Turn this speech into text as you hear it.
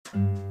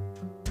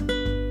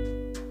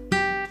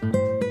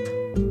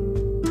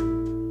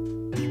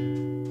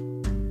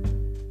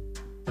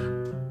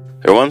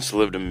There once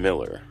lived a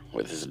miller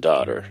with his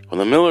daughter. When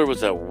the miller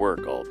was at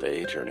work all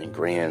day turning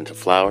grain into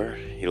flour,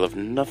 he loved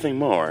nothing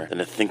more than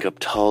to think up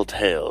tall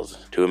tales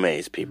to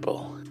amaze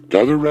people.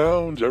 Gather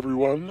round,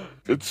 everyone.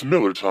 It's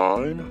Miller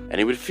time. And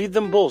he would feed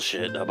them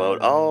bullshit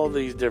about all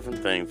these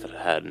different things that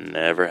had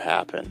never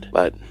happened.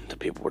 But the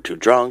people were too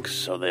drunk,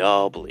 so they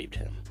all believed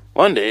him.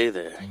 One day,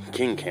 the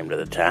king came to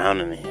the town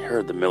and he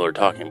heard the miller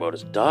talking about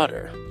his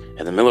daughter.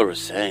 And the miller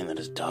was saying that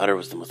his daughter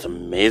was the most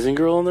amazing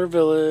girl in their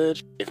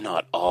village, if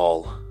not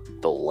all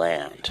the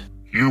land.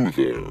 You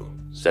there,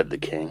 said the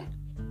king.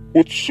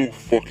 What's so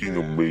fucking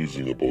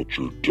amazing about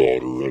your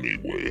daughter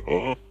anyway,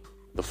 huh?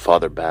 The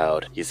father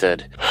bowed. He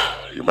said,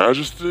 Your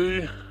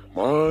Majesty,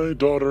 my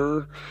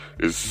daughter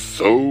is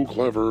so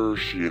clever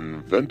she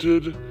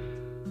invented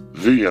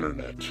the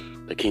internet.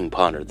 The king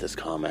pondered this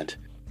comment.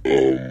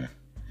 No.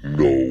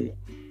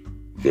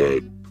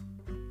 That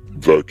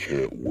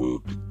can't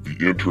work.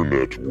 The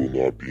internet will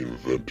not be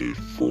invented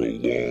for a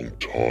long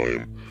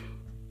time.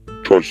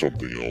 Try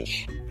something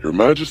else. Your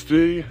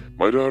Majesty,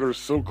 my daughter is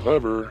so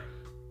clever.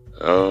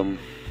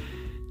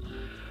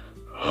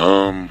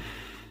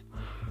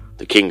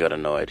 The king got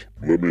annoyed.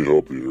 Let me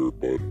help you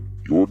here, bud.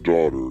 Your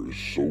daughter is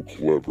so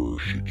clever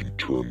she can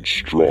turn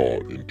straw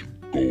into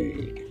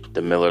gold.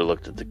 The miller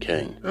looked at the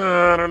king.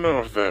 I don't know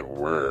if that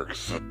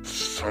works. That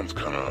sounds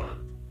kind of...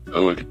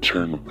 I could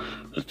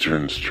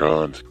turn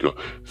straw into gold.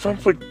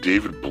 Sounds like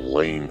David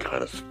Blaine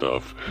kind of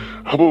stuff.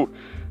 How about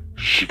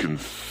she can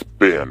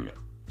spin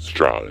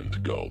straw into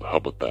gold? How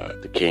about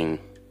that? The king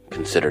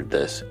considered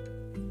this.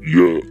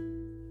 Yeah,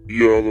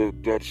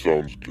 that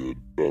sounds good.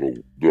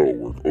 That'll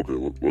work.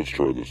 Okay, let's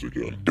try this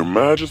again. Your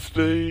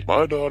Majesty,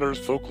 my daughter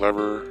is so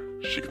clever,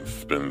 she can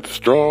spin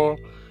straw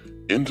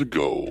into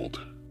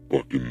gold.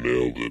 Fucking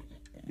nailed it.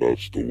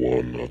 That's the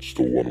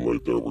one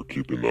right there. We're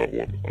keeping that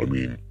one. I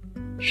mean,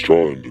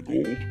 straw into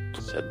gold?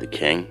 Said the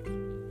king.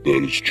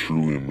 That is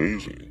truly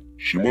amazing.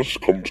 She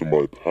must come to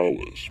my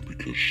palace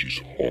because she's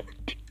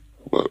hot.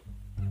 What?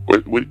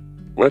 Wait,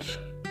 what?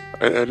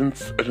 I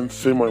didn't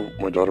say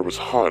my daughter was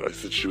hot. I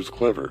said she was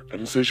clever. I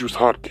didn't say she was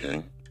hot,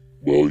 King.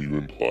 Well, you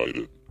implied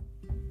it.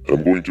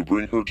 I'm going to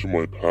bring her to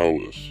my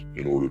palace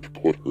in order to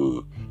put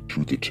her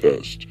to the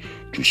test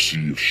to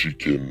see if she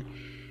can...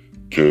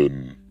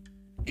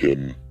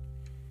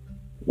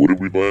 What did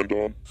we land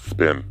on?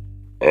 Spin.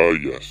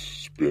 Yes,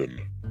 spin.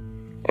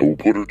 I will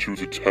put her to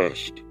the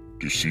test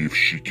to see if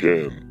she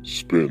can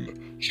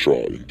spin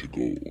straw into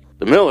gold.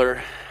 The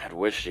miller had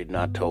wished he'd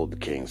not told the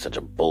king such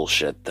a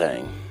bullshit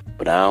thing.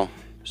 But now,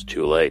 it was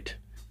too late.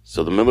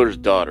 So the miller's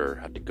daughter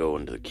had to go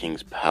into the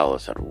king's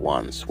palace at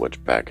once,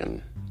 which back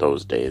in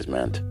those days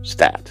meant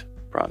stat,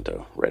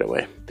 pronto, right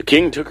away. The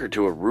king took her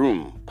to a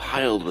room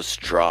piled with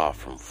straw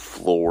from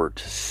floor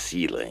to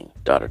ceiling.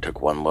 Daughter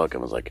took one look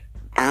and was like,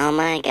 Oh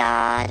my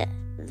god,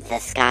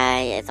 this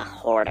guy is a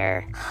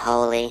hoarder.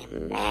 Holy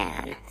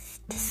man, it's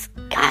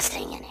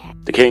disgusting in here.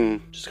 The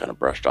king just kind of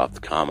brushed off the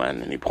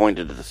comment and he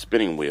pointed to the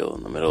spinning wheel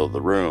in the middle of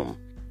the room.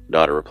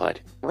 Daughter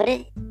replied, What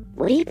are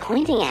you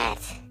pointing at?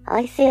 All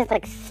I see is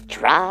like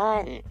straw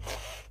and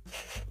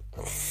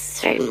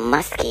it's very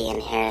musky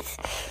in here.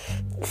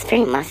 It's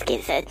very musky.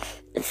 It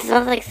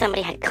smells like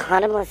somebody had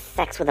condomless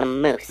sex with a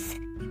moose.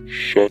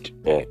 Shut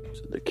up,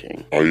 said the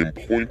king. I am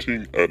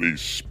pointing at a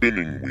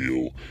spinning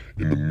wheel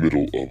in the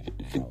middle of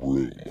the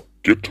room.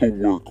 Get to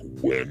work,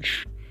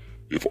 wench.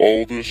 If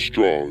all this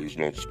straw is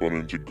not spun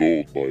into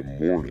gold by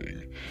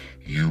morning,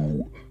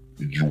 you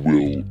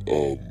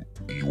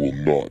will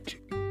not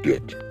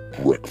get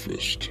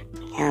breakfast.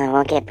 I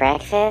won't get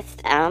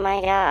breakfast? Oh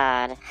my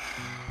god.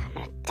 I'm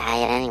gonna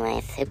diet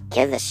anyways. Who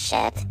gives a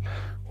shit?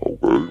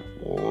 Okay,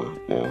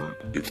 alright.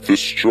 If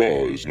this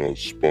straw is not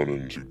spun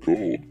into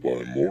gold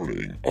by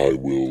morning, I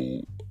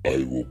will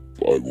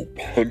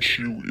punch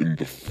you in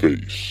the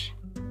face.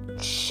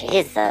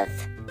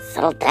 Jesus.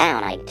 Settle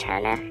down, Ike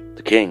Turner.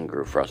 The king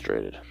grew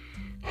frustrated.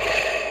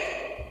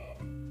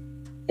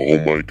 Oh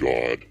my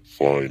god,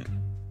 fine.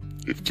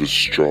 If this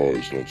straw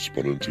is not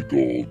spun into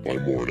gold by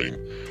morning,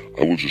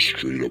 I will just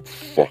straight up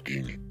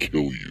fucking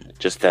kill you.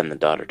 Just then the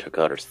daughter took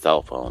out her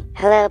cell phone.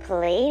 Hello,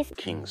 police? The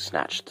king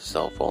snatched the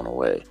cell phone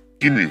away.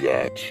 Give me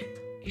that.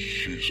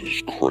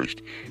 Jesus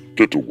Christ.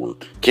 Get to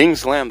work. King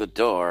slammed the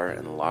door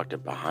and locked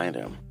it behind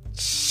him.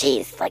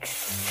 Jeez, like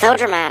so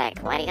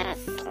dramatic. Why do you gotta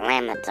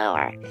slam the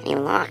door? And you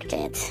locked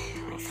it.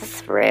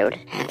 This is rude.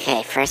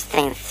 Okay, first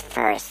things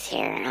first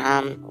here.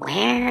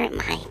 Where am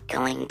I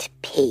going to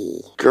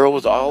pee? Girl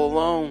was all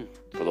alone.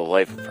 For the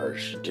life of her,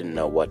 she didn't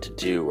know what to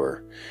do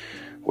or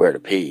where to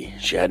pee.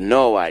 She had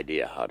no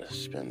idea how to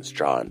spin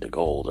straw into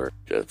gold or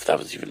if that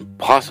was even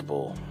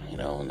possible, and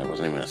there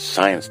wasn't even a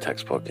science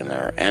textbook in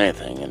there or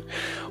anything. And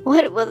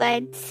what will I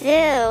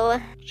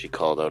do? She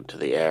called out to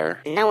the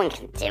air. No one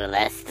can do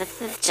this.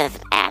 This is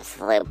just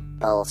absolute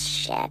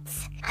bullshit.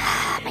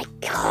 Oh my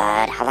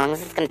god, how long is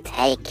this gonna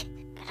take?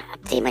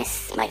 Update my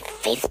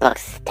Facebook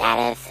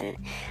status and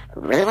I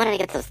really wanted to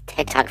get those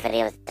TikTok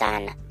videos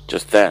done.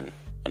 Just then,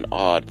 an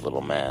odd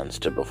little man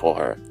stood before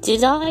her.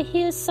 Did I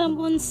hear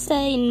someone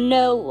say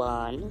no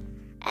one?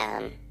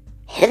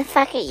 Who the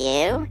fuck are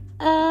you?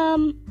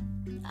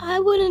 I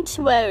wouldn't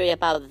worry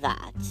about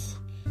that.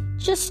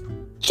 Just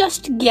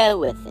go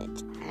with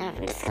it.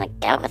 I'm just gonna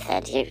go with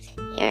it.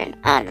 You're an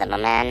odd little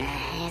man.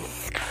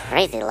 It's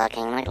crazy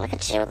looking. Like, look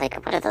at you. Like,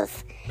 what are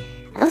those?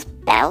 Are those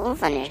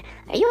bells on your...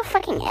 Are you a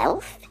fucking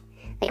elf?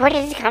 Like, where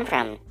did you come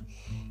from?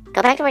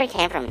 Go back to where you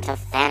came from and tell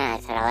Santa I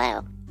said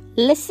hello.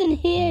 Listen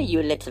here,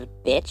 you little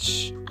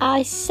bitch.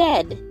 I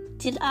said,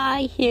 did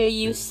I hear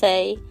you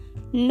say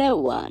no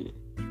one?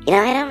 You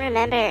know, I don't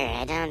remember.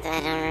 I don't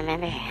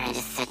remember.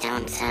 I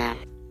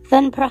don't.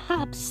 Then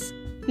perhaps,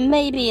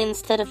 maybe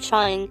instead of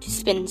trying to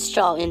spin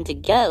straw into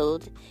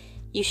gold,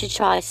 you should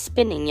try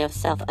spinning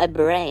yourself a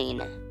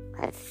brain.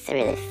 That's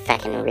really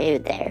fucking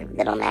rude there,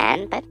 little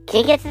man, but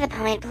can you get to the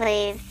point,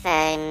 please?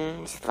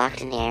 I'm just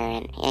locked in here,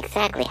 and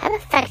exactly, how the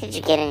fuck did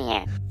you get in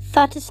here?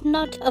 That is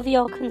not of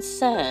your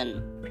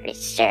concern. Pretty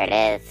sure it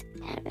is.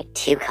 I had to make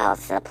 2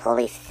 calls to the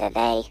police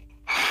today.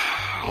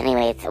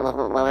 Anyways, what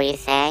were you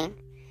saying?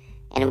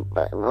 And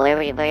where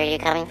are you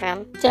coming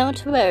from?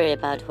 Don't worry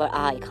about where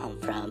I come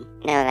from.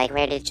 No, like,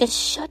 where did you... Just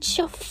shut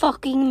your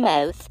fucking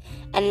mouth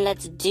and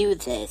let's do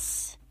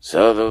this.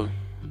 So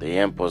the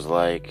imp was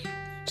like,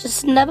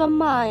 Just never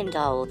mind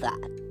all that.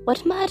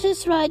 What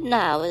matters right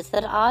now is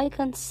that I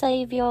can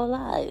save your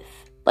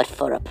life. But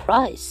for a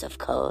price, of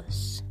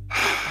course.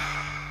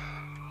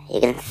 You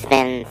can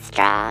spin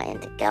straw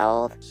into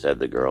gold, said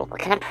the girl.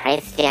 What kind of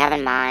price do you have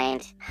in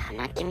mind? I'm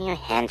not giving you a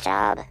hand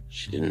job.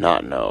 She did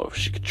not know if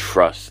she could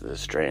trust the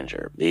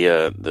stranger.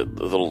 The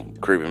little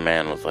creepy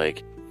man was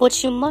like,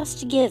 What you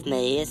must give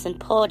me is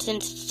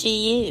important to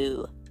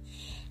you.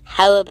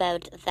 How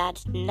about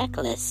that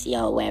necklace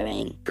you're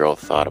wearing? Girl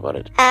thought about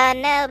it.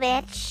 No,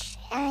 bitch.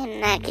 I'm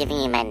not giving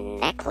you my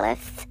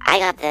necklace. I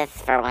got this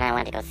for when I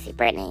went to go see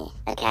Brittany,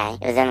 okay?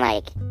 It was in,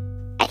 like,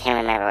 I can't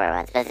remember where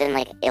it was, but it was in,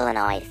 like,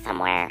 Illinois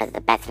somewhere. It was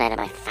the best night of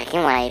my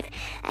fucking life,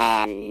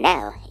 and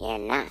no, you're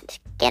not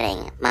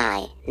getting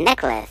my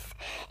necklace.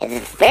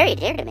 It's very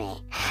dear to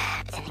me.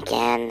 But then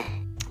again,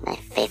 my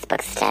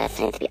Facebook status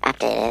needs to be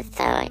updated,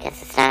 so I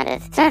guess it's not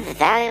as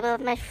valuable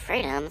as my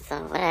freedom, so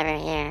whatever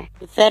here.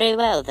 Very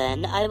well,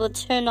 then. I will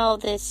turn all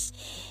this...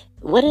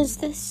 What is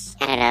this?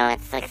 I don't know,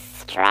 it's like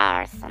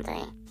straw or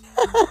something.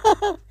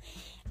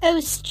 Oh,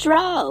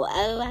 straw.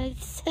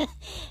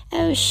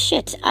 Oh,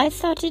 shit. I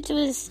thought it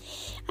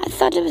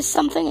was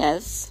something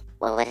else.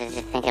 Well, what did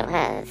you think it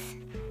was?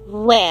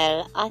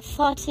 Well, I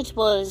thought it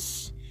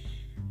was...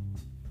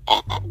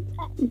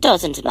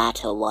 doesn't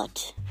matter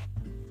what.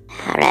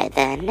 Alright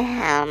then,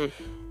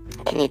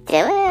 can you do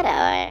it,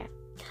 or?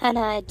 Can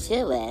I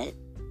do it?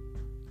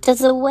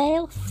 Does a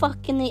whale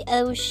fuck in the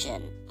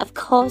ocean? Of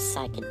course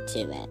I can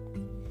do it.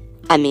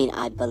 I mean,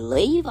 I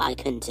believe I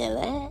can do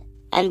it.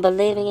 And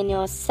believing in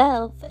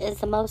yourself is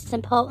the most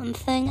important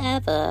thing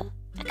ever.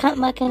 I can't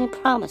make any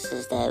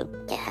promises, though.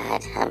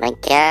 God, oh my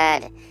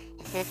god.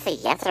 Is this a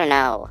yes or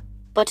no?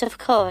 But of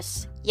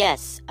course,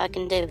 yes, I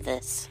can do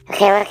this.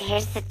 Okay, look,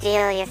 here's the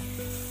deal, you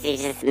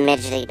just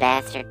midgety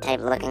bastard type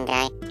looking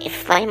guy.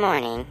 If by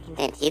morning,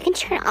 then you can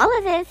turn all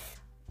of this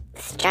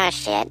straw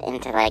shit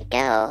into, like,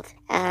 gold,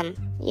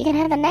 you can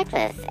have the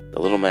necklace. The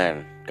little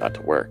man got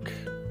to work.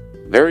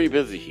 Very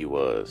busy he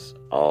was,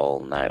 all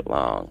night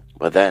long.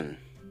 But then,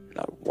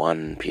 not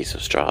one piece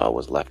of straw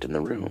was left in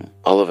the room.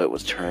 All of it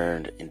was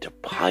turned into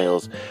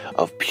piles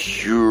of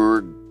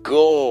pure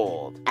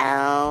gold.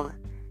 Oh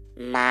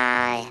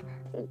my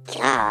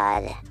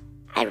god.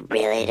 I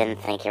really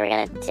didn't think you were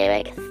gonna do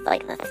it, because,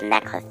 like, this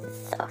necklace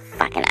is so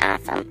fucking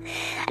awesome.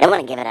 I don't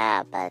want to give it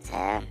up, but,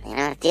 you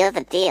know, a deal's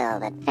a deal,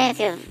 but can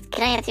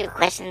I ask you a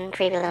question,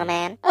 creepy little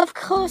man? Of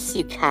course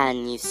you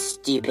can, you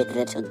stupid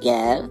little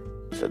girl,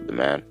 said the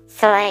man.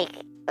 So, like,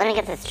 let me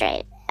get this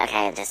straight.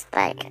 Okay, just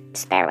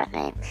bear with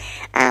me.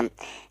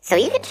 So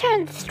you can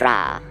turn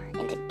straw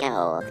into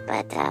gold,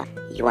 but,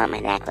 you want my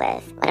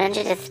necklace. Why don't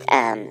you just,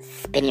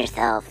 spin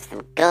yourself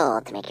some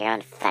gold to make your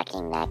own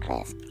fucking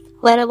necklace?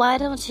 Well, why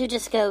don't you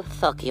just go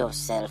fuck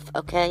yourself,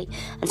 okay?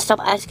 And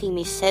stop asking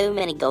me so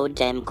many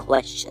goddamn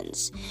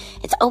questions.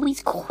 It's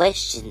always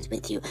questions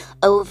with you,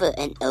 over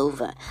and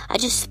over. I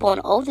just spawn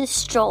all this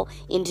straw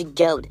into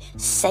gold,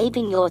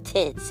 saving your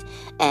tits.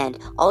 And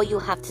all you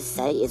have to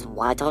say is,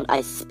 why don't I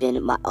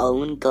spin my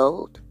own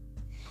gold?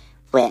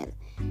 Well,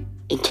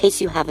 in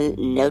case you haven't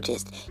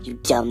noticed, you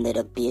dumb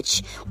little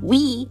bitch,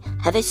 we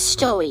have a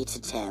story to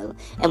tell,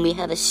 and we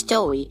have a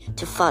story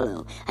to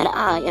follow, and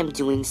I am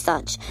doing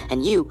such,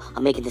 and you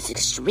are making this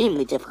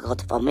extremely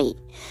difficult for me.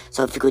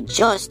 So if you could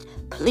just,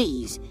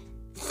 please,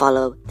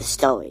 follow the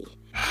story.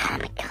 Oh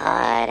my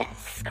god,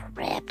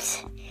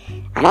 script.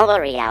 I'm all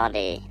about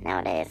reality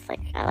nowadays. Like,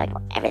 I like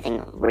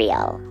everything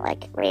real,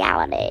 like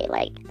reality,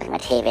 like my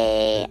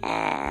TV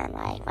and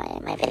like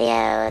my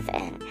videos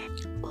and...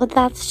 Well,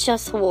 that's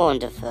just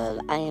wonderful.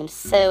 I am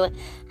so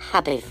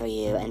happy for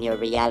you and your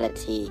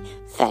reality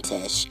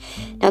fetish.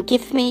 Now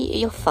give me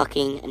your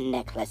fucking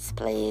necklace,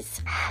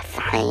 please.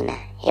 Fine,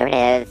 here it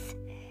is.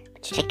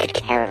 But you take good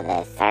care of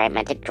this. Sorry,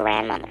 my dear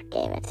grandmother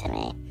gave it to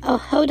me. Oh,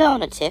 hold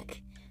on a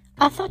tick.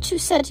 I thought you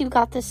said you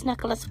got this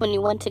necklace when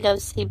you went to go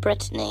see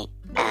Brittany.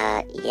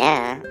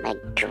 Yeah, my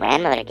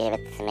grandmother gave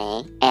it to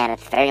me, and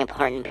it's very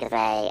important because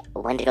I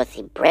went to go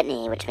see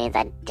Brittany, which means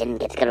I didn't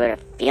get to go to her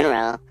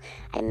funeral.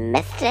 I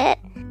missed it.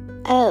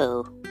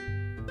 Oh.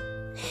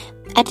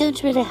 I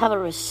don't really have a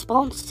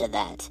response to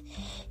that.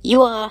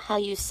 You are, how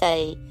you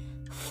say,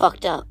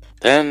 fucked up.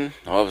 Then,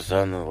 all of a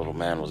sudden, the little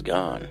man was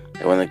gone.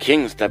 And when the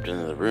king stepped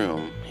into the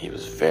room, he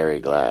was very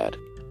glad.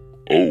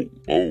 Oh,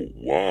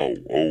 wow,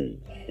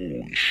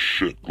 holy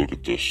shit, look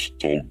at this,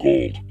 it's all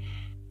gold.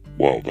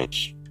 Wow,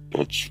 that's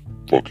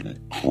fucking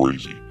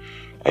crazy.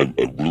 I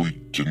really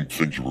didn't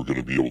think you were going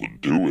to be able to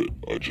do it.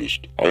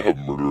 I have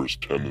murderous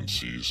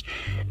tendencies,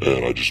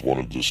 and I just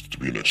wanted this to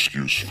be an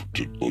excuse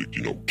to,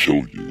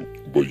 kill you.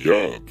 But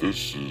yeah,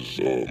 this is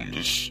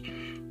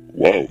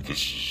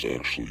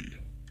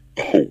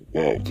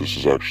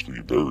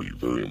actually very,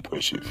 very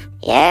impressive.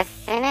 Yes,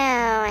 I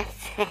know.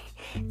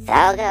 It's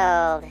all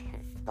gold.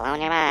 It's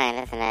blowing your mind,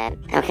 isn't it?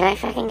 Oh, can I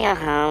fucking go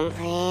home,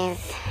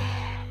 please?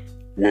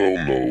 Well,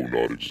 no,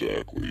 not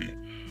exactly.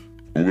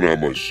 I'm gonna have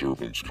my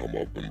servants come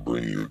up and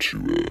bring you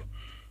to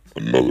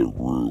another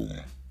room.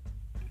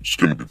 It's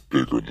gonna be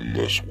bigger than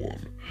this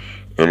one.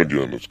 And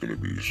again, it's gonna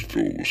be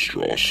filled with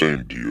straw.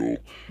 Same deal.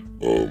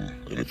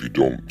 And if you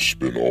don't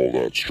spin all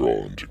that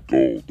straw into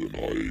gold, then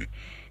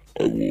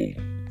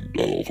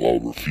I'll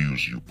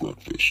refuse you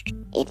breakfast.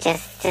 You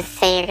just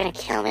say you're gonna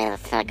kill me.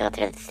 Let's not go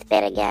through this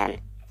bit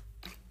again.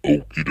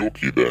 Okie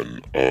dokie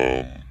then.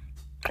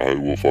 I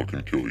will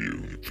fucking kill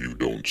you if you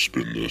don't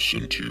spin this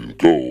into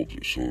gold.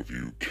 So if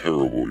you care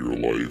about your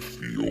life,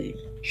 you'll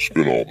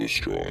spin all this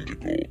straw into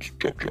gold.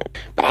 Chop chop.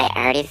 But I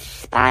already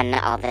spun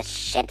all this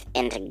shit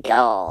into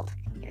gold.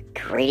 You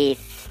greedy,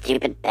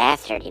 stupid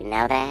bastard, you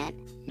know that?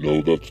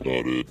 No, that's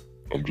not it.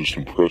 I'm just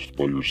impressed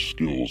by your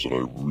skills, and I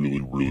really,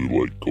 really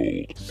like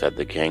gold, said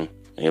the king.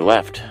 And he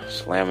left,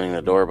 slamming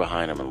the door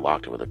behind him and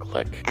locked it with a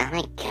click. Oh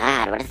my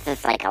god, what is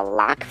this, like a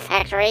lock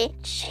factory?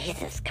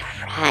 Jesus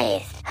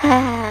Christ.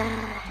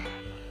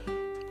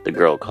 The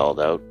girl called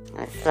out.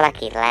 I was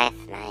lucky last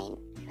night.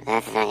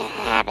 That's not gonna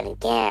happen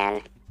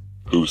again.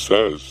 Who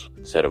says?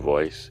 Said a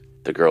voice.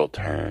 The girl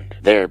turned.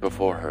 There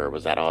before her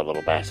was that odd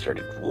little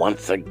bastard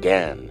once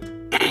again.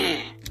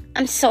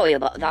 I'm sorry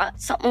about that.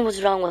 Something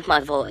was wrong with my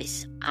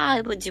voice.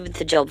 I would do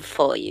the job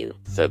for you,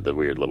 said the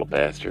weird little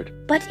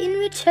bastard. But in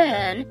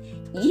return,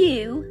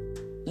 you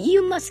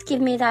must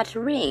give me that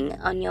ring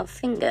on your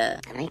finger.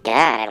 Oh my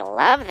god, I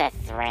love this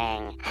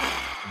ring.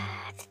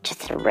 It's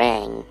just a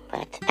ring,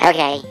 but...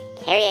 Okay,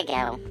 here you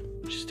go.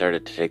 She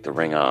started to take the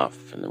ring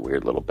off, and the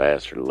weird little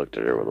bastard looked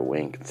at her with a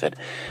wink and said,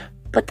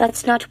 But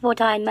that's not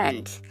what I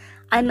meant.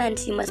 I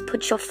meant you must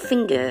put your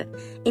finger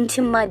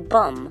into my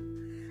bum,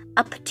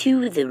 up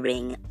to the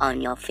ring on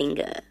your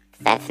finger.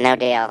 That's no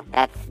deal.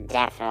 That's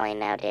definitely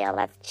no deal.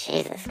 That's...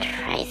 Jesus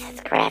Christ,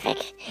 that's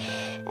graphic.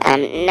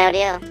 No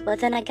deal. Well,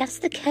 then I guess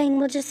the king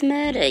will just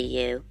murder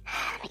you.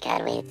 Oh my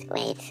god, wait.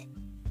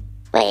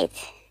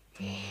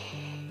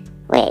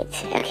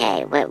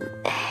 Okay,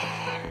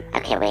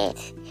 okay,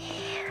 wait.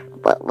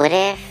 What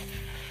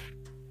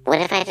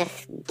if I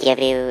just give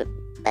you,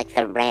 like,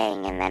 the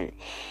ring and then,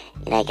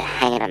 you can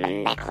hang it on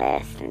a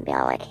necklace and be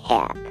all, like,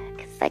 hip?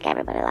 Because, like,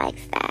 everybody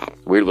likes that.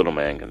 Weird little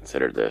man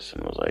considered this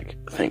and was, like,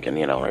 thinking,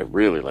 I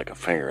really like a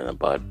finger in the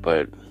butt,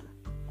 but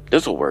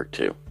this will work,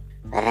 too.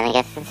 Well, then I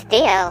guess it's a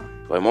deal.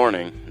 By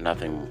morning,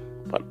 nothing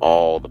but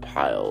all the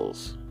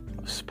piles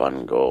of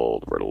spun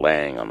gold were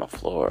laying on the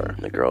floor.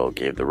 The girl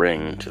gave the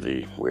ring to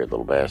the weird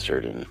little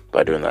bastard, and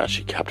by doing that,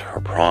 she kept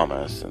her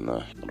promise, and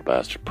the little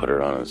bastard put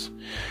it on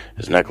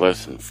his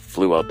necklace and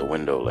flew out the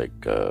window like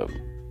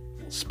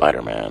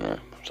Spider-Man or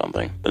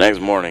something. The next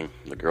morning,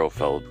 the girl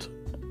felt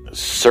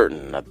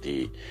certain that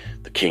the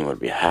king would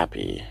be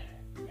happy,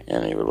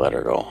 and he would let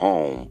her go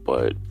home,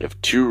 but if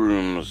 2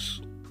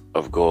 rooms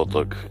of gold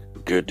look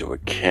good to a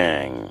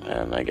king,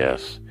 and I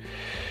guess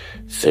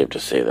it's safe to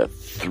say that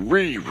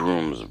 3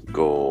 rooms of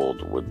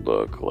gold would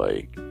look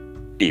like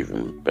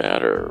even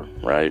better,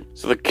 right?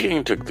 So the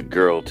king took the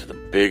girl to the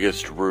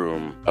biggest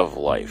room of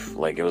life.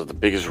 Like, it was the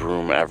biggest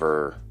room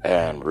ever,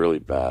 and really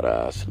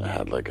badass, and it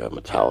had like a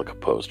Metallica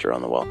poster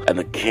on the wall. And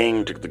the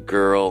king took the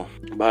girl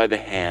by the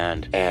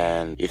hand,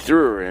 and he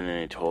threw her in,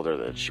 and he told her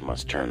that she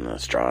must turn the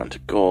straw into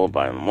gold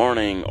by the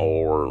morning,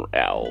 or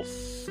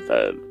else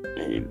that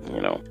he'd,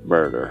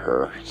 murder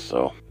her.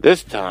 So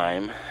this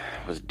time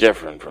was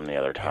different from the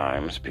other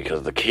times,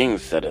 because the king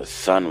said his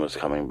son was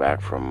coming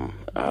back from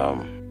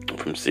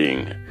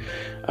seeing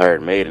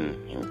Iron Maiden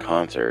in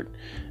concert,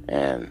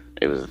 and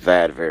it was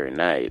that very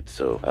night.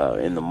 So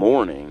in the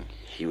morning,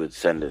 he would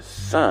send his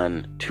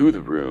son to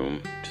the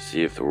room to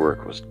see if the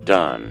work was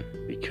done,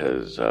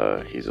 because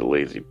he's a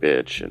lazy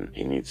bitch and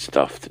he needs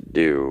stuff to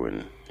do,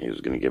 and he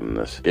was going to give him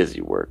this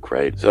busy work,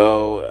 right?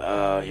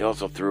 So he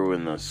also threw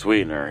in the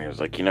sweetener. He was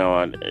like, you know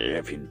what,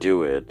 if you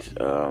do it,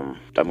 I'm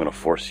going to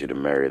force you to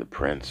marry the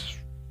prince,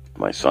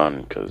 my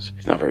son, because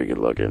he's not very good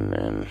looking,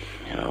 and,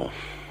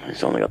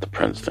 he's only got the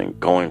prince thing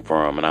going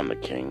for him, and I'm the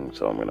king,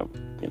 so I'm going to,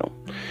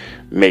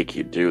 make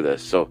you do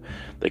this. So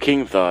the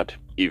king thought,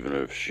 even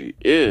if she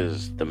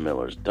is the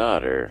miller's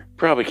daughter,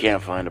 probably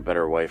can't find a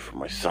better wife for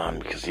my son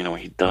because,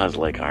 he does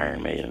like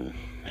Iron Maiden.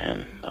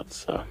 And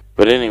that's,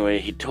 But anyway,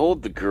 he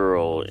told the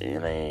girl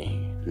in a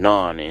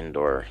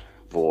non-indoor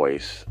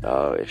voice,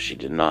 if she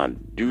did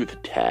not do the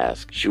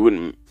task, she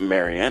wouldn't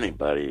marry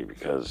anybody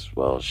because,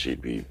 well,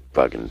 she'd be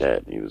fucking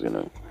dead. He was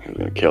gonna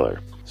kill her.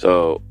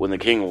 So when the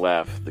king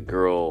left, the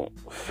girl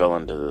fell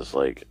into this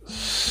like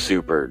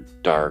super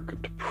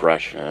dark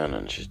depression,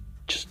 and she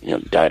just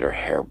dyed her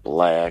hair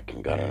black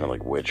and got into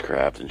like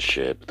witchcraft and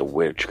shit. But the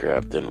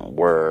witchcraft didn't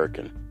work,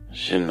 and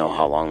she didn't know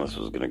how long this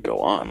was gonna go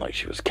on. Like,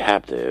 she was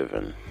captive,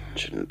 and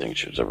she didn't think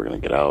she was ever gonna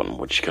get out. And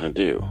what's she gonna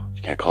do?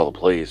 She can't call the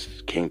police.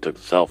 The king took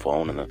the cell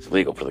phone, and that's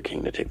illegal for the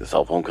king to take the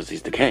cell phone because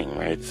he's the king,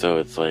 right? So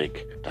it's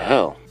like, the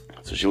hell.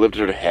 So she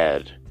lifted her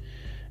head,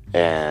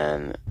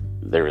 and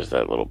there was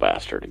that little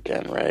bastard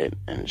again, right?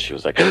 And she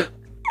was like,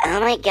 Oh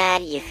my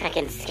god, you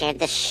fucking scared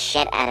the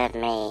shit out of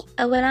me.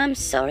 Oh, well, I'm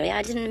sorry.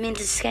 I didn't mean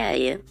to scare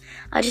you.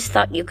 I just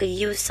thought you could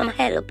use some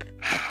help.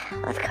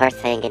 Well, of course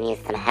I can use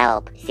some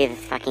help. You see this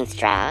fucking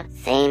straw?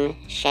 Same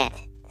shit.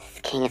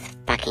 This king is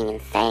fucking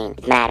insane.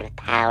 He's mad with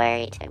power.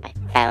 He took my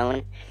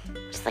phone.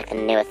 Just like the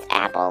newest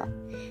Apple.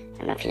 I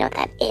don't know if you know what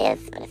that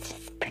is, but it's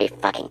just pretty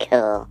fucking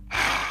cool.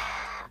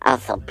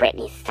 Also,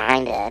 Britney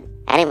signed it.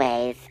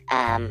 Anyways,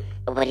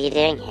 what are you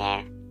doing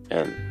here?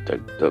 and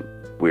the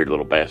weird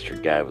little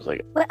bastard guy was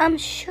like, Well, I'm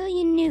sure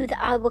you knew that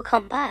I would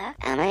come back.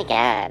 Oh my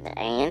god,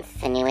 are you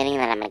insinuating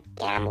that I'm a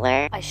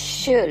gambler? I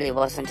surely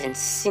wasn't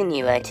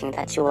insinuating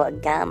that you were a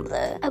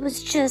gambler. I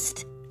was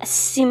just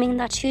assuming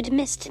that you'd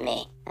missed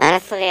me.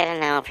 Honestly, I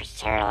don't know for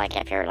sure,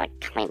 if you're,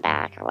 coming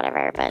back or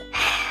whatever, but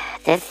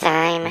this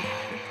time,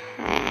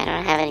 I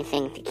don't have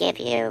anything to give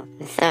you.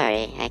 I'm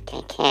sorry, I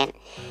can't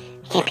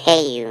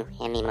pay you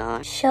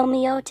anymore. Show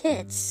me your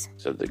tits.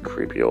 said the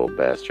creepy old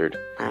bastard.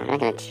 I'm not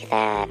gonna do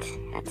that.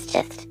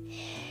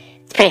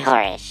 It's pretty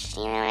whorish,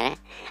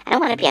 I don't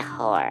want to be a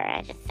whore.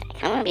 I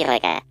kind of want to be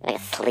like a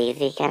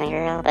sleazy kind of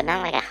girl, but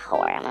not like a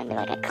whore. I want to be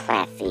like a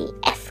classy,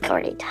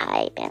 escorty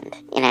type, and,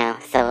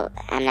 so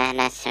I'm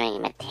not showing you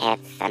my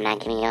tits, I'm not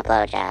giving you a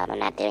blowjob, I'm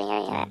not doing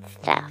any of that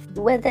stuff.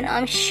 Well, then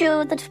I'm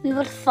sure that we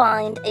will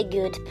find a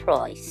good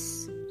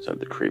price. said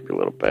the creepy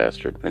little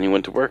bastard. Then he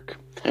went to work.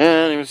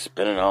 And he was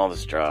spinning all the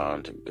straw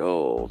into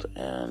gold.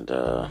 And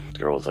the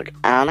girl was like,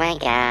 Oh my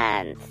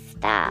god,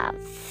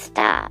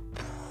 stop,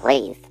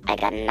 please. I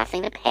got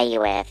nothing to pay you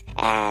with,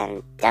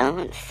 and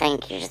don't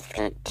think you're just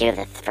gonna do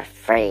this for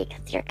free,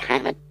 because you're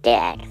kind of a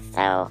dick.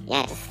 So,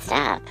 yeah, just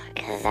stop,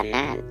 because I'm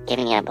not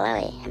giving you a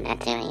blowy. I'm not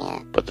doing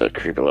it. but the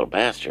creepy little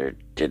bastard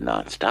did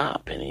not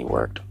stop. And he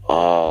worked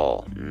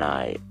all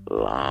night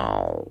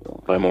long.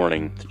 By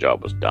morning, the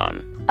job was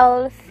done.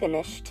 All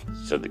finished.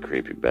 Said the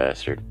creepy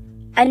bastard.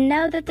 And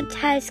now that the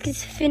task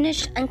is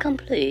finished and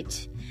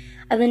complete,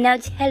 I will now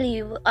tell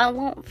you what I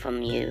want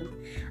from you.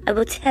 I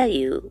will tell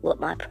you what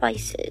my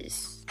price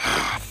is.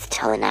 It's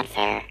totally not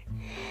fair.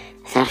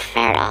 It's not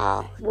fair at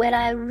all. Well,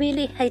 I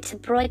really hate to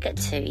break it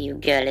to you,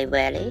 girly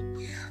whirly,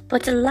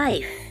 but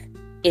life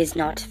is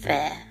not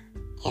fair.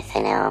 Yes, I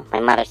know. My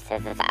mother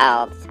says this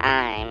all the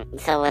time.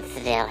 So what's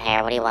the deal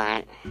here? What do you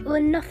want?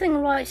 Well, nothing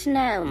right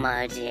now,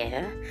 my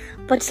dear,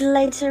 but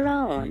later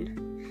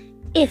on,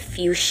 if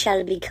you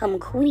shall become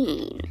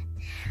queen,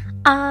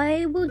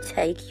 I will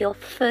take your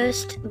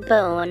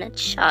firstborn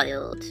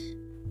child.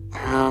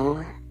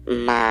 Oh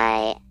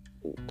my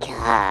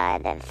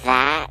god,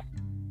 that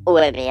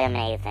would be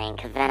amazing,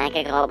 because then I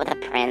could go out with a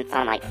prince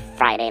on,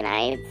 Friday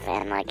nights,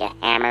 and, get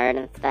hammered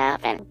and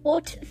stuff, and...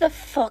 What the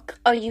fuck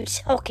are you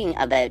talking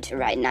about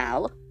right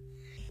now?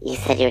 You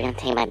said you were gonna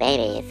take my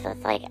baby, so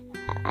it's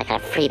I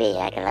got a freebie.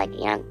 I could, I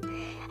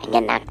can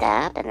get knocked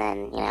up, and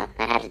then, not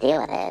have to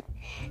deal with it.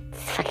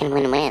 It's fucking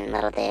win-win,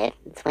 little dude.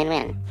 It's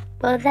win-win.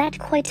 Well, that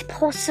quite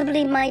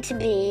possibly might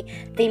be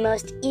the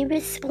most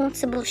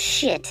irresponsible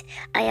shit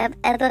I have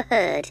ever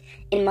heard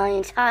in my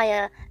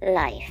entire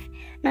life.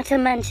 Not to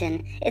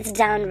mention, it's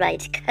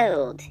downright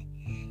cold.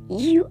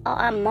 You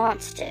are a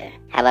monster.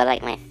 How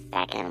about, my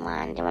second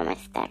one? Do you want my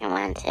second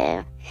one,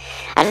 too?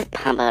 I'll just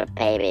pump out a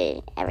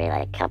baby every,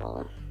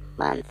 couple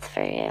months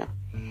for you.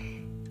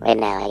 Wait,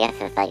 no, I guess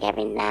it's,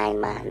 every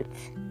 9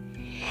 months.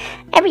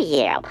 Every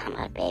year I'll pump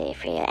out a baby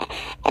for you,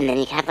 and then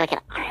you can have, an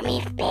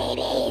army of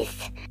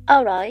babies.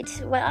 Alright,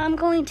 well, I'm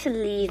going to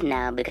leave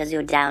now because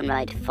you're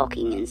downright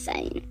fucking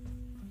insane.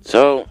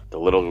 So the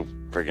little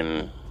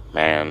friggin'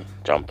 man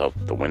jumped up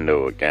the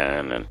window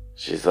again, and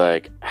she's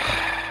like,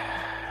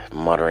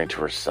 muttering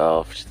to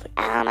herself. She's like,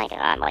 Oh my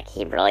god,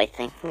 he really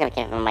thinks I'm gonna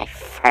give him my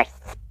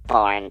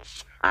firstborn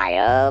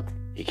child?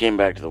 he came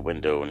back to the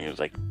window and he was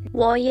like,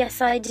 Why,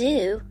 yes I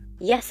do.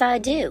 Yes I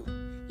do.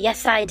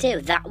 Yes I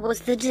do. That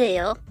was the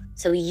deal.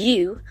 So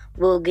you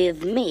will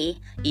give me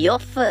your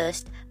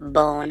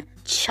firstborn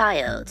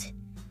child.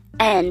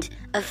 End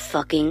of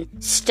fucking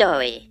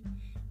story.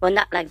 Well,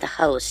 not the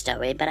whole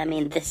story, but I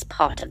mean this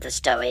part of the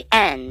story.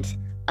 End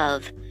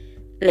of...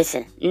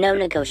 Listen, no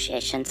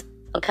negotiations,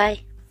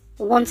 okay?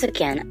 once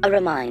again, a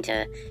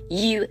reminder.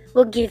 You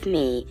will give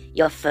me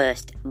your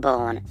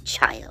firstborn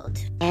child.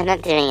 I'm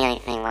not doing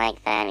anything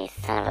like that, you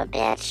son of a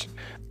bitch.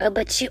 Oh,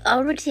 but you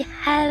already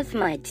have,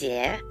 my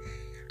dear.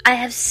 I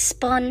have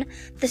spun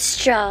the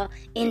straw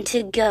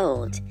into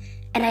gold.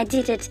 And I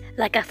did it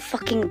like a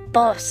fucking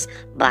boss,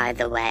 by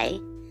the way.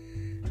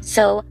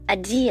 So, a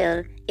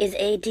deal is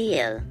a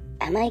deal.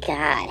 Oh my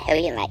god, who are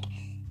you, like,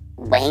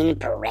 Wayne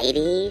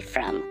Brady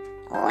from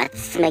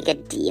Let's Make a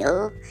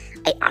Deal?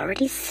 I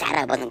already said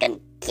I wasn't gonna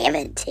give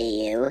it to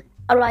you.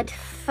 Alright,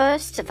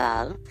 first of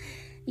all,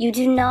 you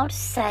do not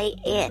say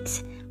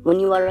it when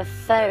you are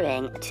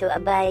referring to a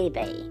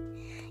baby.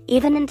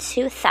 Even in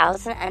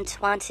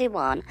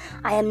 2021,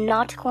 I am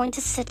not going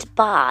to sit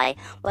by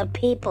while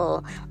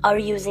people are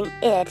using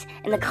it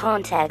in the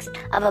context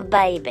of a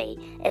baby.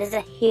 It is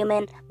a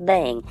human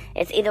being.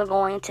 It's either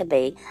going to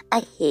be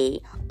a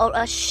he or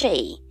a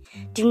she.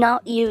 Do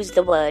not use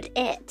the word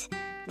it.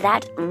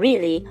 That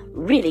really,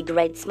 really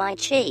grates my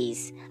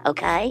cheese,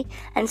 okay?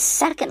 And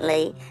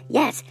secondly,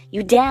 yes,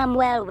 you damn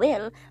well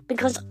will,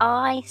 because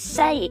I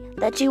say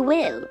that you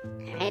will.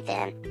 Alright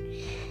then.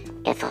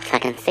 Guess we'll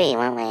fucking see,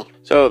 won't we?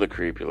 So the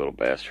creepy little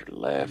bastard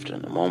left,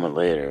 and a moment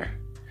later,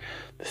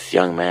 this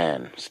young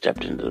man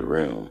stepped into the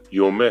room.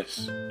 Yo,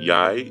 miss, you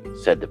aight?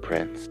 Said the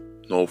prince.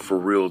 No, for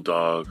real,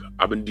 dog.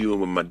 I've been dealing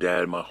with my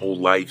dad my whole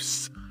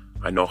life.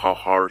 I know how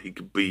hard he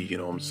could be, you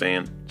know what I'm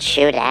saying?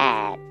 True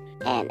that.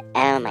 And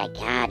oh my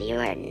god, you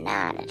are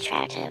not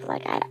attractive,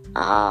 like, at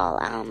all.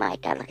 Oh my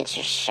god, look at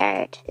your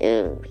shirt.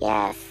 Ooh,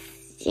 yes.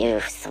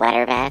 You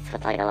sweater vest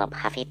with like a little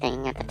puffy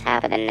thing at the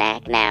top of the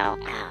neck now.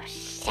 Oh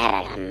shit,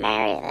 I gotta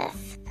marry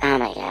this. Oh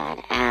my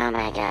god, oh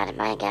my god,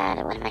 my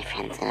god, what are my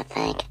friends gonna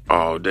think?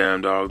 Oh,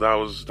 damn, dog, that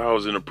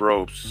was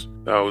inappropriate.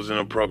 That was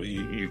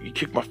inappropriate. You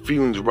kicked my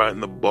feelings right in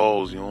the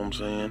balls, you know what I'm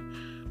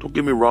saying? Don't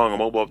get me wrong, I'm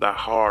all about that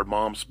hard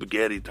mom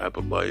spaghetti type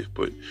of life,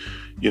 but,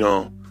 you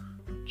know,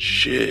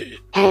 shit.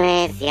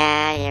 Anyways,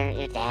 yeah,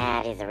 your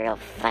dad, he's a real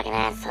fucking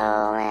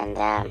asshole,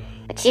 and,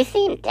 but you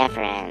seem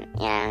different,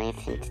 you know, you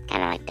seem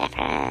kinda like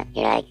different.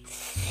 You're like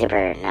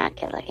super not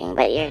good looking,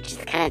 but you're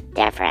just kinda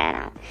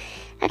different.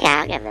 Okay,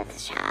 I'll give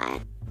this a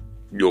shot.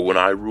 Yo, when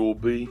I rule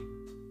B,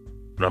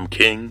 when I'm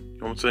king, you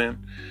know what I'm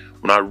saying?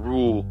 When I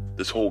rule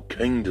this whole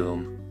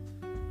kingdom,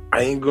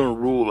 I ain't gonna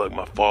rule like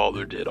my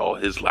father did all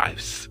his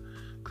lives.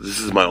 Cause this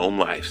is my own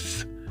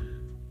life.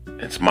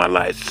 It's my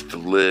life to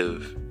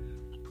live.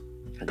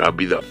 I gotta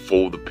be that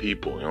for the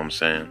people, you know what I'm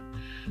saying?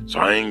 So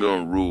I ain't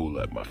gonna rule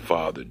like my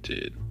father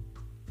did.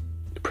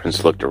 The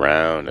prince looked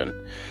around and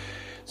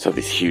saw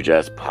these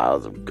huge-ass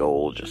piles of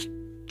gold just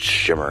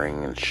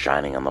shimmering and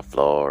shining on the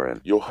floor.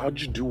 And yo, how'd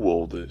you do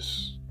all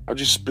this? How'd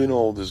you spin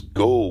all this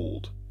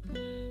gold?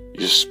 You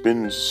just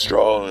spin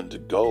straw into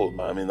gold,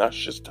 man. I mean, that's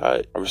just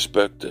tight. I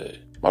respect it.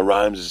 My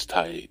rhymes is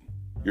tight.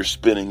 Your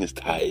spinning is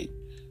tight.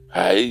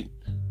 Right?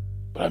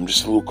 But I'm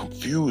just a little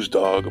confused,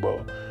 dog,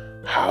 about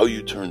how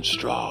you turn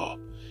straw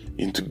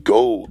into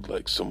gold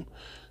like some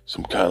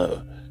kind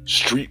of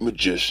street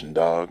magician,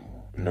 dog.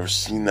 I've never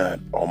seen that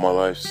all my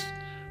life.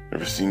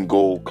 Never seen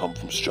gold come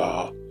from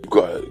straw.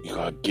 You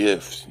got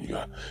gifts. You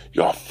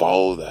gotta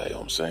follow that, you know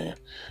what I'm saying?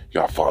 You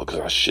gotta follow, because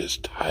that shit's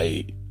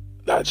tight.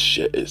 That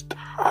shit is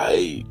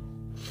tight.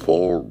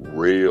 For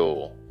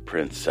real.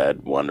 Prince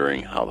said,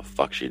 wondering how the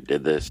fuck she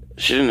did this.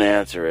 She didn't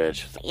answer it.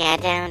 She was like,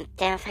 Yeah,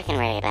 don't fucking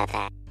worry about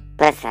that.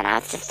 Listen, I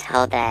was just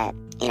told that,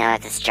 you know,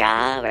 as a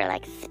straw, we're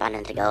like spun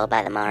into gold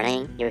by the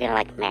morning. You were gonna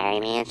like marry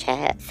me and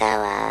shit.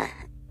 So,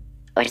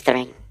 where's the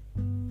ring?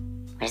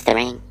 Where's the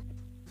ring?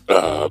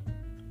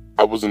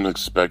 I wasn't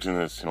expecting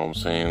this, you know what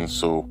I'm saying?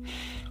 So,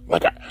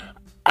 like,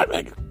 I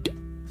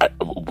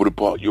would have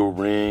bought your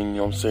ring, you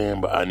know what I'm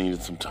saying? But I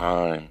needed some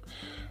time.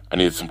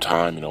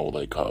 You know,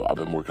 like, I've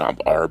been working on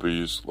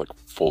Arby's, like,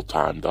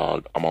 full-time,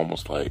 dog. I'm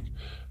almost, like,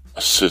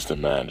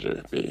 assistant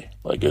manager, B.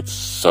 Like, it's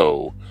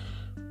so...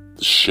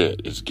 The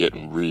shit is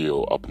getting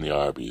real up in the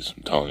Arby's.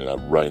 I'm telling you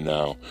that right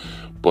now.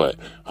 But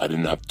I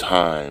didn't have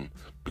time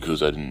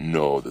because I didn't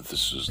know that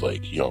this was,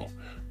 like, you know,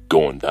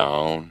 going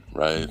down,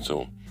 right?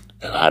 So,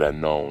 had I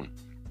known,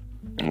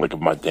 like, if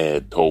my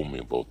dad told me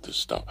about this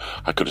stuff,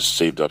 I could have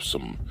saved up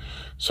some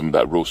of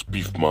that roast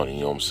beef money,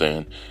 you know what I'm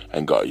saying?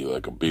 And got you,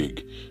 like, a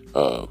big,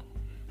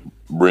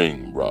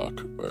 ring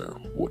rock, or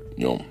what,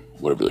 you know,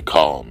 whatever they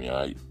call them,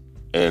 right?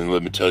 And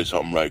let me tell you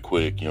something right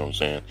quick, you know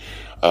what I'm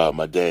saying?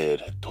 My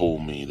dad had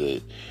told me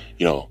that,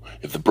 you know,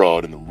 if the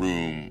broad in the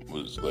room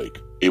was, like,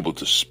 able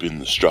to spin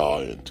the straw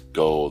into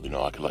gold, you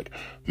know, I could, like,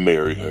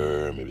 marry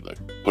her, maybe, like,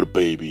 put a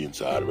baby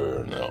inside of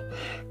her, and, you know,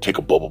 take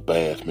a bubble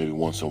bath maybe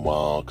once in a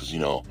while, because, you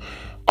know,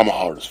 I'm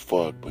hard as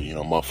fuck, but, you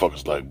know,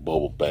 motherfuckers like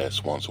bubble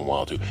baths once in a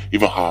while, too.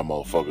 Even hard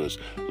motherfuckers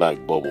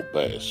like bubble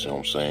baths, you know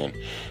what I'm saying?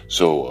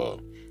 So,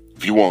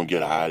 if you want to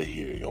get out of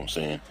here, you know what I'm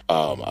saying?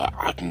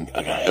 I can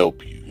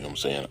help you, you know what I'm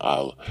saying?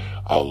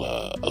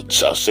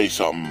 I'll say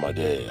something to my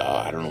dad.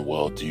 I don't know what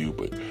I'll do,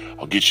 but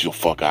I'll get you the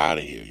fuck out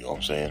of here, you know what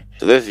I'm saying?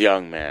 So this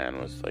young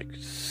man was, like,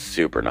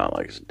 super not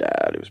like his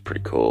dad. He was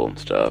pretty cool and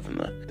stuff, and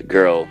the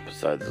girl,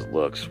 besides his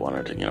looks,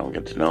 wanted to, you know,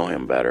 get to know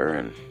him better,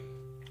 and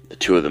the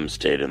two of them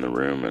stayed in the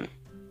room and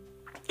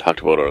talked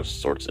about all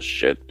sorts of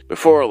shit.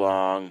 Before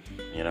long,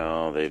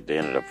 they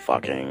ended up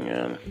fucking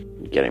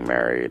and getting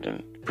married,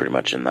 and pretty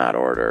much in that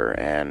order.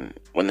 And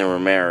when they were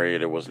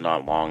married, it was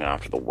not long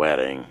after the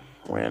wedding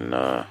when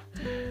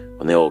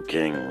the old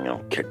king,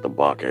 kicked the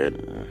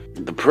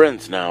bucket. The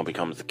prince now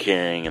becomes the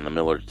king, and the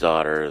miller's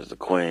daughter is the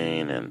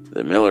queen, and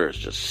the miller is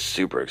just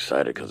super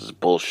excited because his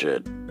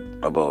bullshit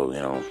about,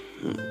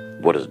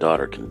 what his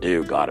daughter can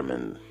do got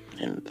him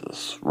into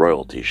this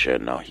royalty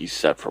shit. Now he's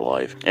set for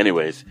life.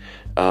 Anyways,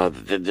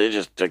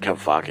 they kept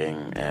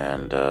fucking,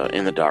 and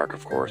in the dark,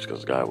 of course,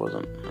 because the guy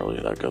wasn't really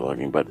that good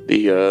looking. But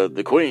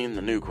the queen,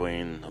 the new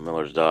queen, the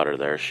miller's daughter,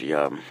 there, she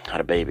had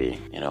a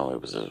baby.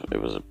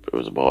 It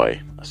was a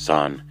boy, a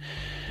son,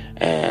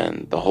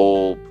 and the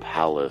whole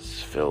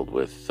palace filled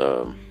with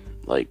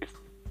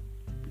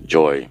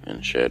joy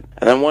and shit.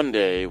 And then one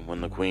day,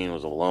 when the queen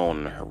was alone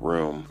in her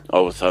room,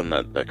 all of a sudden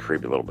that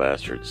creepy little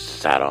bastard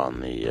sat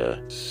on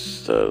the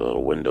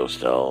little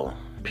windowsill,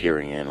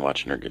 peering in,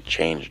 watching her get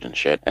changed and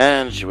shit.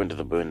 And she went to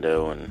the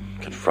window and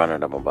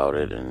confronted him about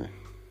it, and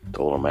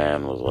the little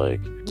man was like,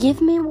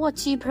 "Give me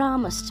what you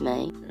promised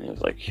me." And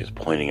he was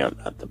pointing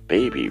at the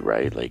baby,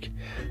 right? Like,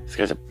 this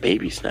guy's a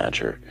baby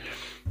snatcher.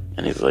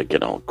 And he's like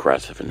getting all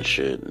aggressive and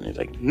shit, and he's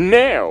like,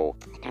 "No!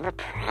 I never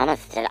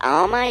promised it.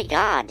 Oh my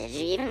god, did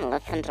you even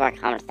listen to our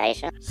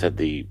conversation?" Said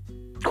the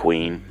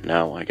queen,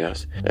 now, I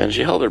guess. And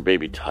she held her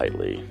baby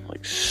tightly,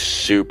 like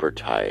super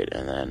tight,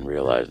 and then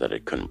realized that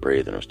it couldn't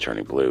breathe and it was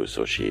turning blue.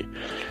 So she's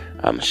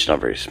not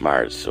very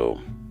smart, so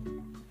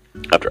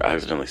after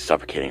accidentally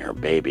suffocating her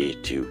baby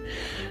to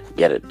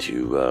get it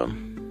to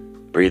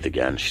breathe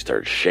again, she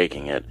started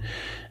shaking it.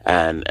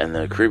 And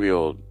the creepy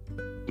old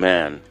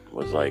man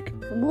was like,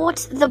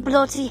 "What the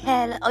bloody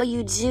hell are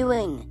you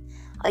doing?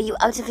 Are you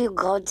out of your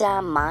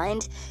goddamn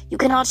mind? You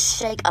cannot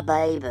shake a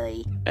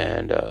baby."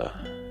 And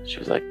she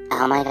was like,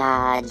 "Oh my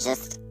god,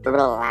 just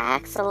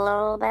relax a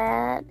little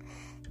bit.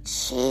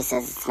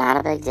 Jesus, it's not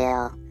a big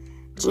deal.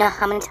 Do you know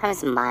how many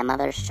times my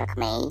mother shook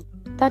me?"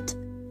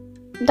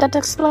 That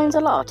explains a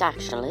lot,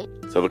 actually.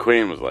 So the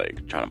queen was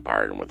like trying to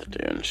bargain with the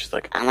dude, and she's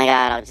like, "Oh my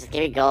god, I'll just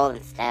give you gold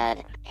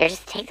instead. Here,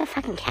 just take the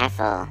fucking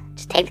castle.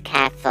 Just take the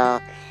castle.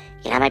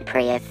 You got my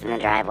Prius in the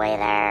driveway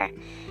there.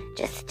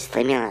 Just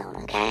leave me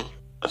alone, okay?"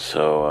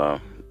 So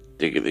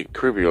the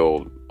creepy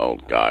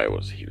old guy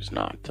was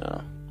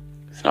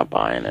not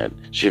buying it.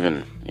 She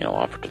even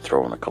offered to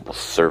throw in a couple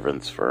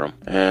servants for him,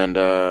 and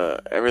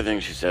everything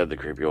she said, the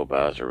creepy old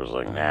bastard was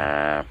like,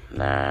 nah.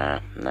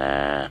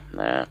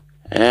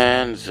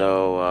 And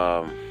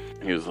so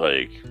he was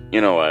like,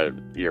 "You know what,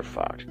 you're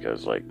fucked,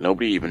 because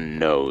nobody even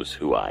knows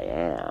who I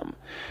am.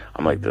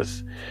 I'm like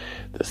this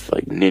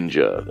like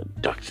ninja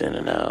that ducks in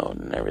and out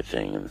and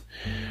everything." And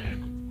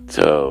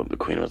so the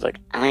queen was like,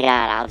 "Oh my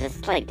god, I'll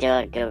just do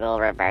a Google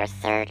reverse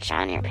search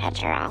on your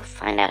picture. I'll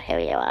find out who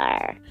you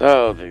are."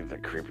 So the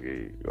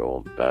creepy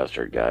old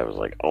bastard guy was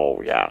like,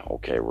 "Oh yeah,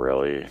 okay,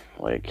 really?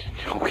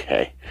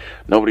 Okay."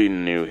 Nobody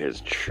knew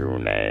his true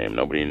name.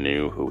 Nobody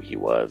knew who he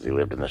was. He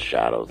lived in the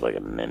shadows like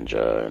a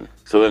ninja. And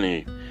so then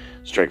he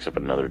strikes up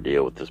another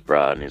deal with this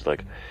broad, and he's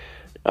like,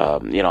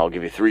 "I'll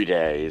give you 3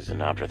 days,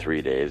 and after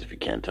 3 days, if you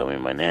can't tell me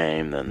my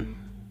name, then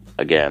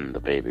again, the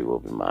baby will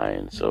be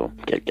mine. So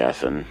get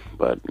guessing.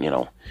 But,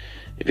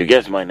 if you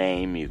guess my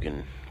name, you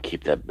can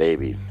keep that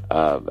baby.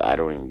 I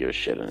don't even give a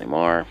shit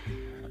anymore.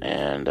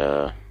 And,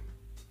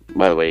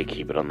 by the way,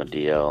 keep it on the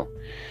DL.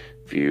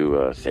 If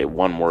you say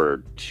one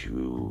word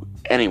to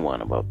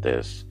anyone about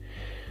this,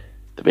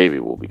 the baby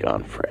will be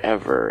gone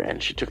forever."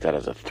 And she took that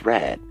as a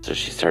threat. So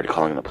she started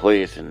calling the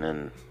police, and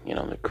then,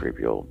 the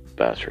creepy old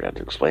bastard had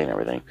to explain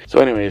everything. So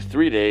anyways,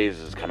 3 days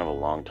is kind of a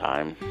long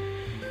time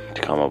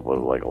to come up with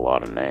a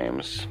lot of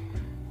names.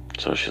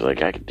 So she's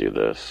like, "I could do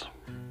this.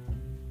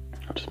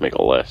 I'll just make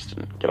a list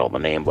and get all the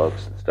name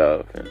books and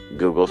stuff and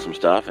Google some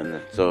stuff."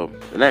 And so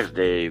the next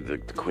day, the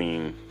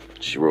queen,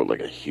 she wrote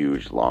a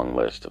huge long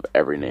list of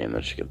every name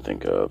that she could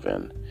think of.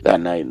 And that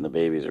night in the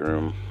baby's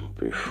room,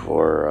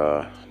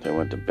 before they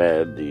went to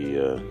bed,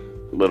 the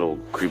little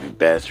creepy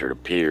bastard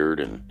appeared,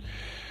 and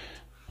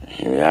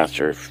he asked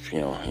her if he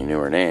knew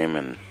her name.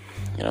 And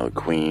the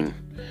queen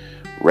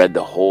read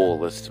the whole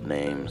list of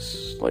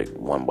names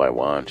one by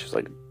one. She's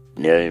like,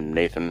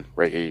 Nathan,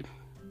 Ricky,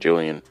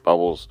 Julian,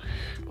 Bubbles,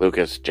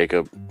 Lucas,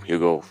 Jacob,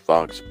 Hugo,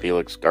 Fox,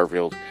 Felix,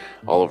 Garfield,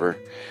 Oliver.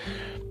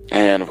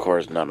 And of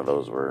course none of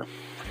those were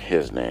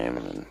his name.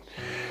 And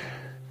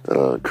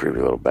the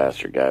creepy little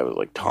bastard guy was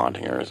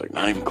taunting her. He's like,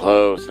 not even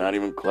close.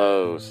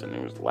 And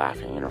he was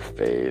laughing in her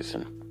face,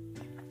 and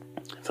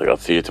it's like, "I'll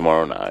see you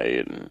tomorrow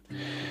night." And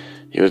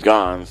he was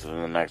gone. So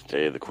then the next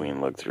day, the queen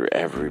looked through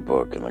every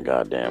book in the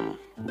goddamn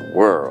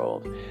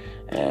world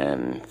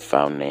and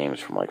found names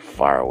from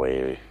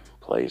faraway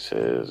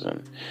places,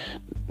 and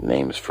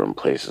names from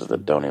places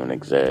that don't even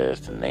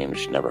exist, and names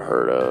she never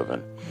heard of.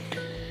 And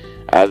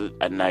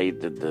at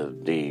night,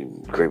 the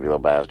creepy little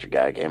bastard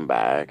guy came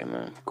back, and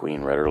the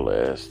queen read her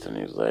list, and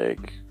he was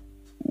like,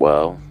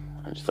 "Well,"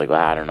 and she's like,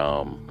 "Well, I don't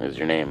know. Is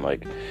your name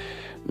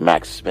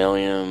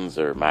Maximilians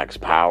or Max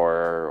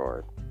Power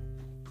or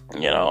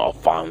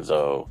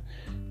Alfonso,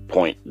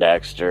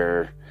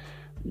 Poindexter,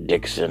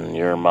 Dixon,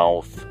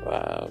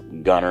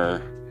 Earmouth,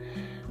 Gunner,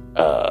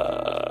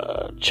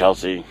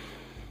 Chelsea.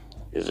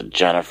 Is it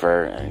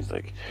Jennifer? And he's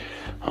like,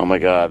 oh my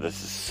god,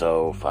 this is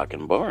so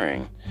fucking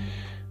boring.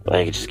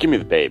 Like, just give me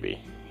the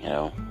baby,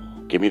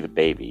 Give me the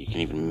baby. You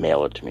can even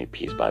mail it to me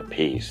piece by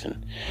piece.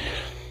 And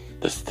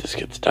this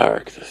gets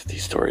dark.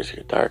 These stories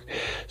get dark.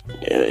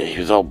 He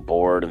was all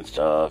bored and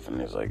stuff, and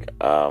he's like,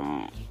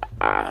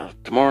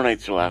 tomorrow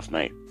night's your last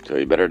night, so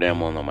you better damn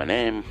well know my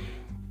name,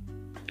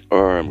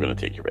 or I'm gonna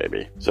take your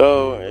baby.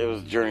 So it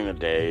was during the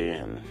day,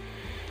 and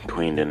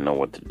Queen didn't know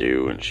what to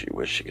do, and she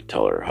wished she could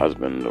tell her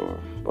husband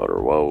about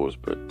her woes,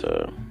 but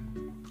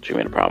she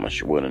made a promise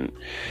she wouldn't.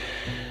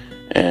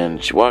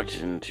 And she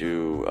walked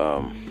into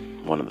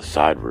one of the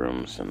side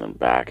rooms and then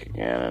back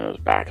again, and it was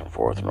back and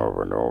forth and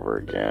over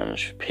again, and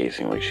she was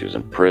pacing like she was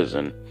in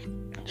prison.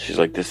 She's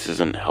like, this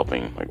isn't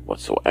helping, like,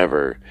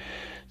 whatsoever.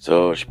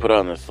 So she put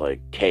on this,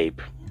 like,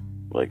 cape,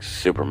 like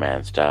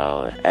Superman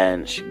style,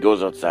 and she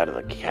goes outside of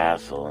the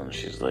castle, and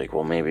she's like,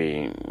 well,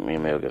 maybe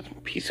I'll get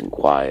some peace and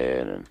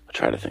quiet, and I'll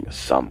try to think of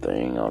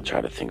something. I'll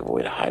try to think of a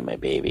way to hide my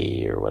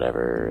baby or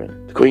whatever.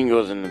 And the Queen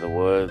goes into the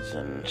woods,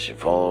 and she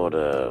followed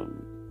a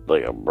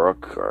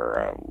brook or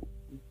a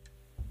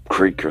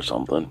creek or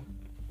something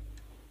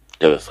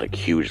to this, like,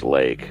 huge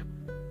lake.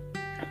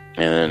 And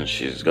then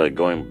she's like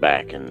going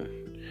back and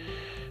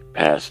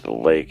past the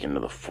lake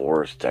into the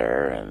forest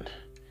there, and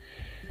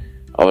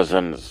all of a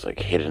sudden it's like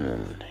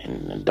hidden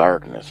in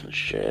darkness and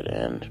shit,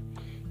 and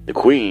the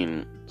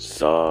Queen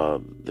saw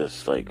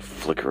this like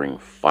flickering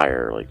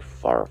fire like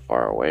far,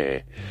 far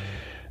away,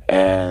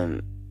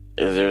 and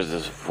there's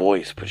this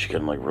voice, but she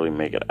couldn't like really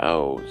make it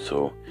out.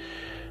 So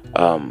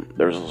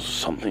there was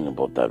something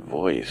about that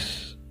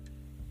voice,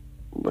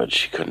 but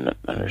she couldn't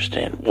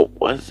understand what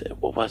was it.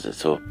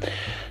 So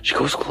she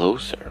goes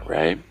closer,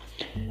 right?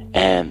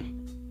 And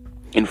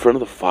in front of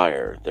the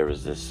fire there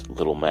was this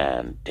little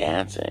man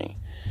dancing.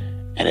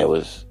 And it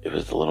was the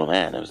little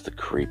man. It was the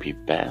creepy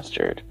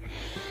bastard.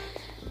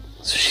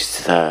 So she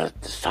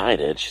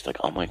decided, she's like,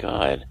 oh my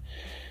god.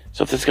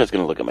 So if this guy's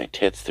going to look at my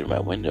tits through my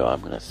window,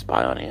 I'm going to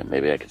spy on him.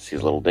 Maybe I can see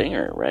his little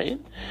dinger,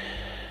 right?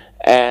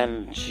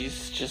 And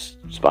she's just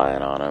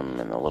spying on him,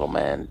 and the little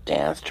man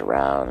danced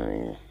around,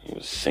 and he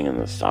was singing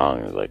this song.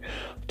 He was like,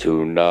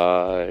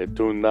 tonight,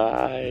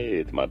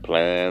 my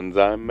plans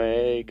I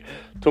make.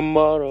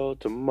 Tomorrow,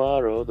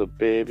 the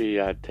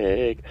baby I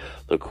take.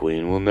 The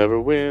Queen will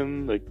never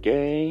win the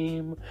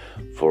game.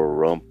 For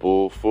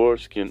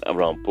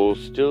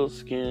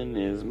Rumpelstiltskin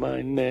is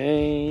my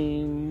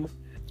name.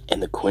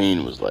 And the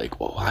Queen was like,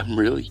 well, I'm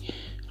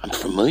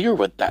familiar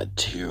with that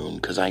tune,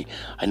 because I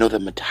know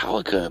that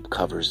Metallica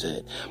covers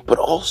it. But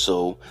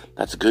also,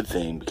 that's a good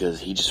thing, because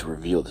he just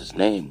revealed his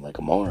name like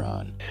a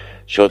moron.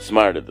 She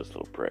outsmarted this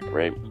little prick,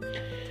 right?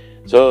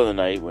 So the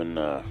night when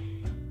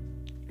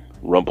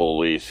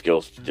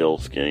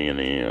Rumpelstiltskin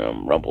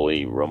and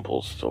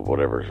Rumpels or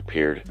whatever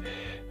appeared,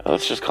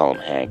 let's just call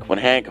him Hank. When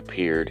Hank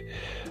appeared,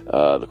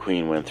 the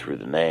Queen went through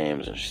the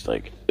names, and she's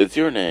like, is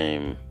your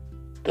name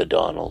the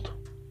Donald?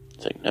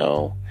 It's like,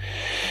 no.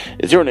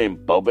 Is your name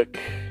Bobic?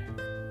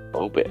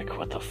 Bobic?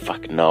 What the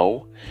fuck?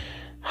 No.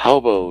 How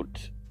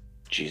about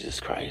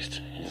Jesus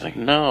Christ? He's like,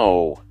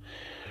 no.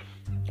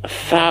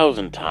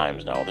 1,000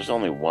 times no. There's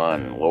only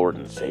one Lord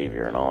and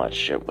Savior and all that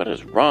shit. What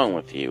is wrong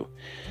with you?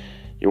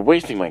 You're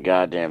wasting my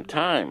goddamn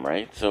time,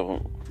 right?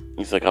 So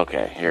he's like,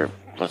 okay, here,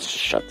 let's just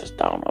shut this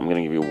down. I'm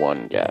gonna give you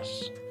one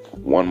guess.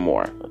 One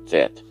more. That's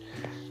it.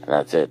 And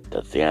that's it.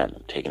 That's the end.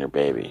 I'm taking her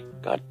baby.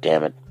 God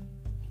damn it.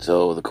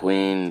 So the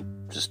Queen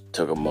just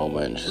took a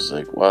moment, and she's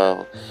like,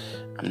 well,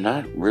 I'm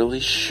not really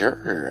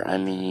sure. I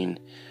mean,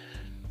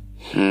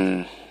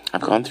 I've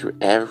gone through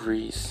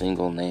every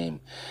single name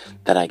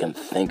that I can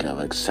think of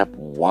except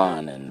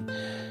one, and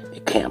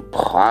it can't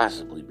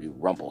possibly be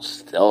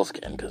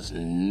Rumpelstiltskin, because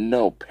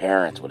no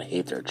parents would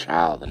hate their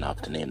child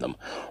enough to name them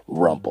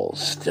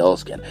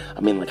Rumpelstiltskin. I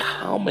mean, like,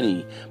 how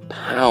many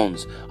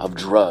pounds of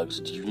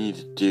drugs do you need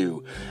to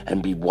do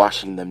and be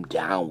washing them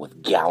down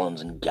with gallons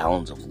and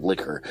gallons of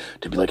liquor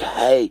to be like,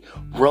 hey,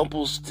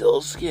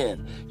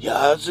 Rumpelstiltskin, yeah,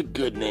 that's a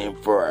good name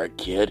for our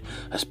kid,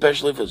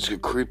 especially if it's a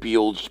creepy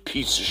old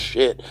piece of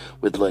shit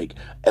with, like,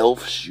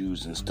 elf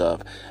shoes and stuff.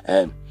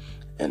 And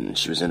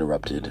she was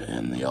interrupted,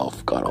 and the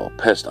elf got all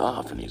pissed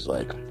off, and he's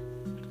like,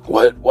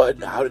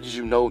 What? How did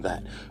you know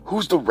that?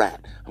 Who's the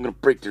rat? I'm gonna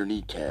break their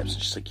kneecaps.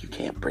 And she's like, you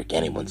can't break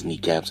anyone's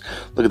kneecaps.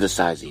 Look at the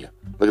size of you.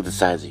 What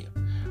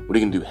are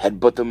you gonna do,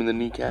 headbutt them in the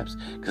kneecaps?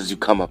 Because you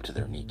come up to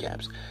their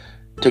kneecaps.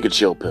 Take a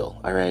chill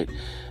pill, alright?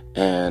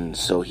 And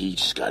so he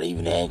just got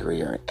even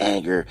angrier and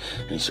angrier,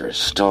 and he started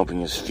stomping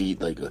his feet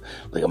like a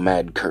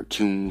mad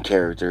cartoon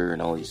character,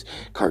 and all these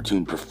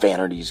cartoon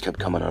profanities kept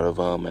coming out of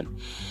him, and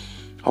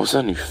all of a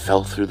sudden he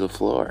fell through the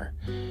floor.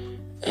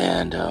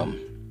 And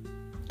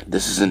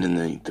this isn't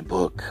in the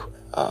book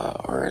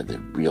or the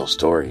real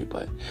story,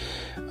 but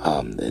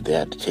they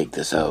had to take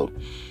this out.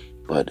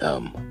 But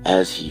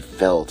as he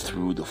fell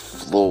through the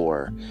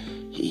floor,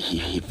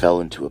 he fell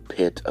into a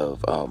pit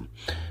of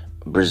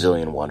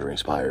Brazilian wandering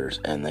spiders,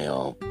 and they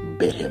all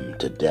bit him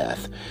to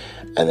death.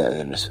 And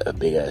then a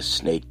big-ass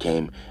snake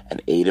came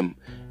and ate him,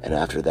 and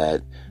after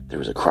that, there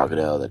was a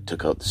crocodile that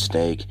took out the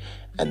snake,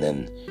 and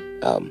then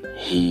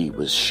he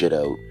was shit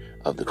out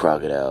of the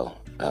crocodile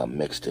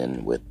mixed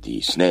in with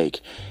the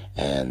snake,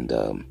 and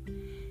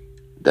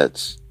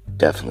that's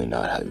definitely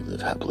not how you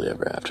live happily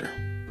ever after.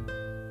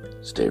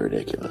 Stay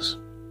ridiculous.